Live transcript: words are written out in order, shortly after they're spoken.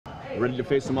Ready to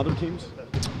face some other teams?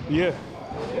 Yeah,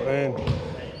 and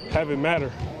have it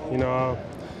matter. You know,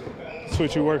 it's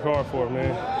what you work hard for,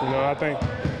 man. You know, I think,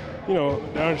 you know,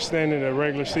 the understanding the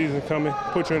regular season coming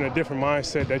put you in a different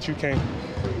mindset that you can't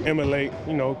emulate,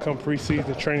 you know, come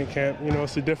preseason, training camp. You know,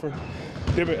 it's a different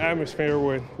atmosphere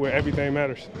where everything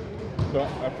matters. So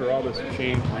after all this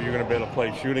change where you're going to be able to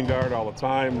play shooting guard all the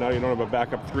time, now you don't have a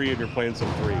backup three and you're playing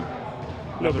some three.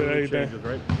 A little bit of everything. Changes,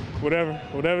 right?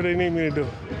 Whatever they need me to do.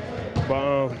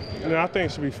 But, you know, I think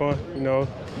it should be fun, you know,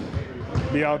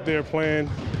 be out there playing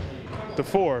the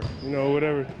four, you know,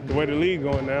 whatever, the way the league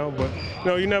going now. But, you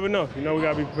know, you never know. You know, we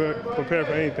got to be prepared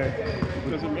for anything.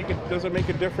 Does it make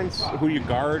a difference who you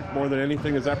guard more than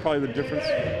anything? Is that probably the difference?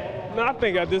 No, I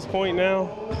think at this point now,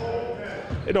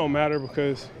 it don't matter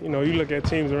because, you know, you look at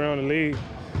teams around the league,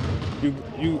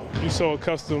 you so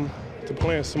accustomed to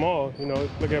playing small. You know,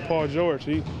 look at Paul George.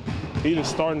 He the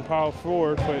starting power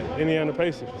forward for Indiana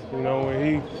Pacers. You know,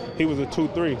 when he was a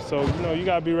 2-3. So, you know, you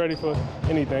got to be ready for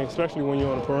anything, especially when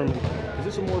you're on the perimeter. Is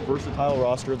this a more versatile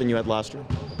roster than you had last year?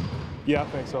 Yeah, I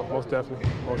think so. Most definitely.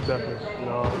 You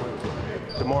know,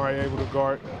 DeMar able to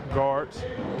guard guards.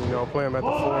 You know, play them at the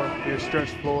floor, be a stretch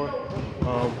floor.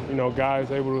 You know,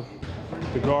 guys able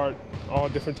to guard all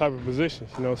different type of positions.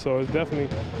 You know, so it's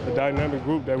definitely a dynamic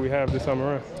group that we have this time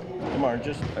around. DeMar,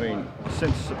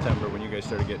 since September when you guys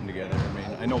started getting together,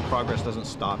 I know progress doesn't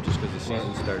stop just because the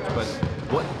season starts, but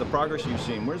what the progress you've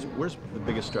seen, where's the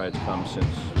biggest strides come since,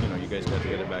 you know, you guys got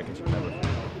together back in September?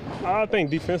 I think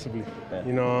defensively.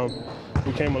 You know,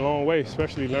 we came a long way,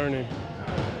 especially learning,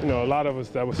 you know, a lot of us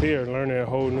that was here learning a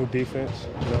whole new defense.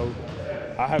 You know,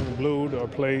 I haven't blued or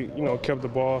played, you know, kept the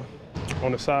ball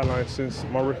on the sideline since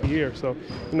my rookie year. So,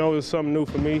 you know, it was something new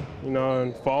for me, you know,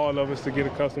 and for all of us to get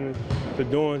accustomed to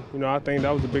doing. You know, I think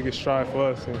that was the biggest stride for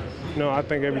us. And, you know, I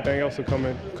think everything else will come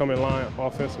in line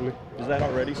offensively. Is that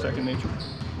already second nature?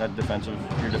 That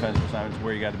your defensive assignments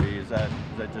where you got to be, is that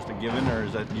just a given, or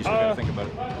is that you still got to think about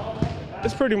it?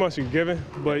 It's pretty much a given,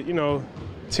 but, you know,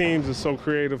 teams are so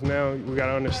creative now. We got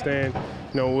to understand,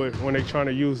 you know, when they're trying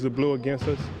to use the blue against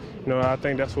us. You know, I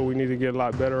think that's what we need to get a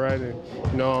lot better at. And,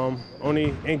 you know,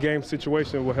 only in-game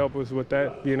situation will help us with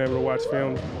that, being able to watch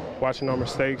film, watching our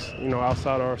mistakes, you know,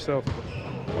 outside of ourselves.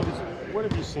 What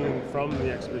have you seen from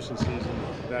the exhibition season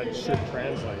that should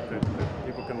translate, that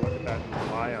people can look at that and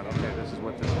rely on? Okay, this is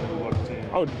what this new look team.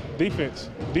 Oh, defense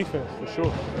for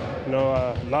sure. You know,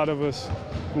 a lot of us,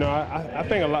 you know, I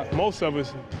think most of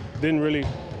us didn't really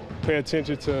pay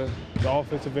attention to the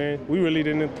offensive end. We really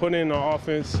didn't put in our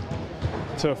offense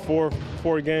to four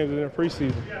games in the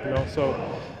preseason, you know, so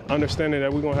understanding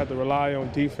that we're going to have to rely on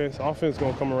defense. Offense is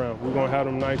going to come around. We're going to have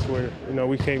them nights where, you know,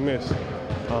 we can't miss.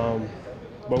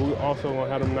 But we also going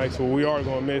to have them nights where we are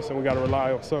going to miss and we got to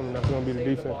rely on something. That's going to be the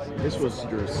defense. This was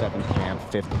your 7th camp,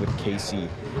 5th with KC.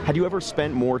 Had you ever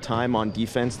spent more time on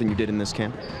defense than you did in this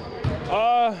camp?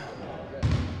 I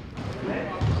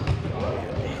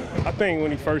think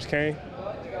when he first came,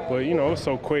 but, you know, it was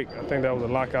so quick. I think that was a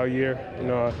lockout year. You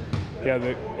know, he had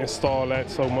to install that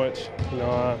so much, you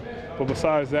know. But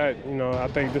besides that, you know, I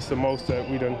think this is the most that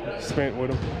we done spent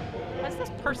with him. Has this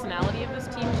personality of this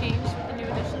team changed with the new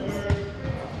additions?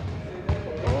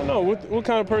 I don't know. What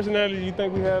kind of personality do you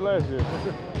think we had last year?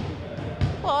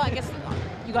 Well, I guess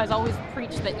you guys always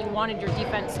preached that you wanted your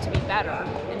defense to be better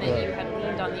and that you had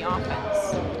leaned on the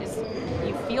offense. Do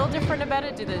you feel different about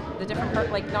it? Do the different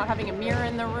part, like not having a mirror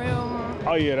in the room?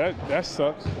 Oh yeah, that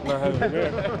sucks, not having a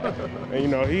mirror. And you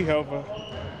know, he helped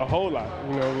a whole lot,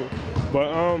 you know.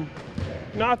 But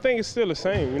no, I think it's still the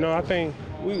same. You know, I think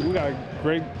we got a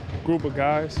great group of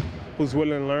guys who's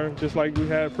willing to learn, just like we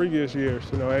had previous years.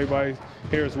 You know, everybody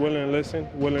here is willing to listen,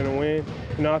 willing to win.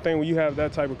 You know, I think when you have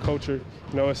that type of culture,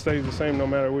 you know, it stays the same no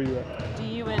matter where you're at. Do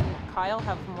you and Kyle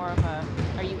have more of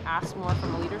are you asked more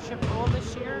from a leadership role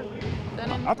this year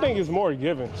than in I think it's more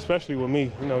given, especially with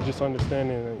me, you know, just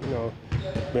understanding, you know,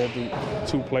 being through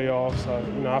 2 playoffs.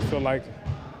 You know, I feel like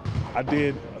I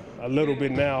did a little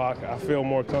bit now. I feel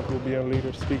more comfortable being a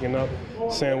leader, speaking up,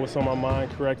 saying what's on my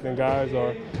mind, correcting guys,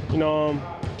 or, you know,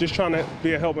 just trying to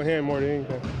be a helping hand more than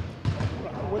anything.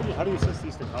 How do you assess the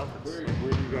Eastern Conference?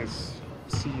 Where do you guys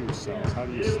see yourselves? How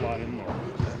do you slot in there?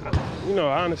 You know,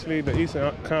 honestly, the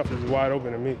Eastern Conference is wide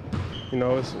open to me. You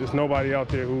know, it's nobody out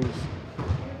there who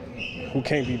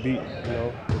can't be beat. You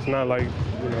know, it's not like,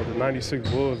 you know, the '96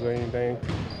 Bulls or anything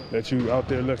that you out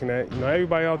there looking at. You know,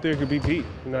 everybody out there could be beat.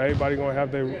 You know, everybody gonna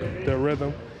have their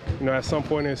rhythm. You know, at some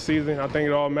point in the season, I think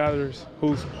it all matters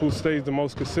who stays the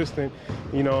most consistent.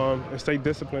 You know, and stay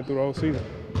disciplined through the whole season.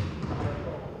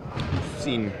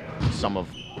 Seen some of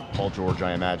Paul George,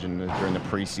 I imagine, during the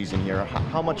preseason here.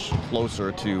 How much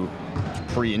closer to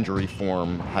pre-injury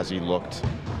form has he looked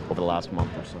over the last month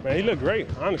or so? Man, he looked great.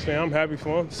 Honestly, I'm happy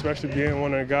for him, especially being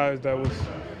one of the guys that was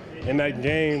in that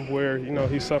game where,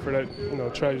 he suffered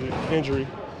that, tragic injury.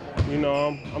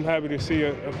 I'm happy to see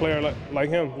a player like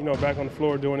him, back on the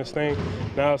floor doing his thing.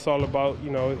 Now it's all about,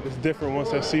 it's different once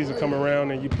that season come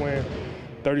around and you playing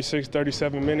 36,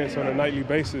 37 minutes on a nightly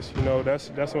basis.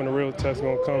 That's when the real test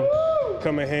going to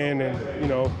come in hand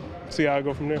and, see how I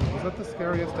go from there. Was that the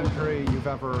scariest injury you've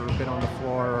ever been on the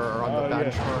floor or on the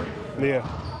bench for?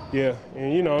 Yeah.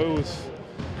 And,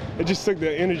 it just took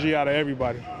the energy out of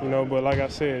everybody, But like I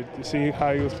said, to see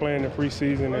how he was playing in the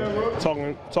preseason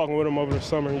and talking with him over the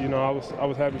summer, I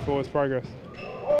was happy for his progress.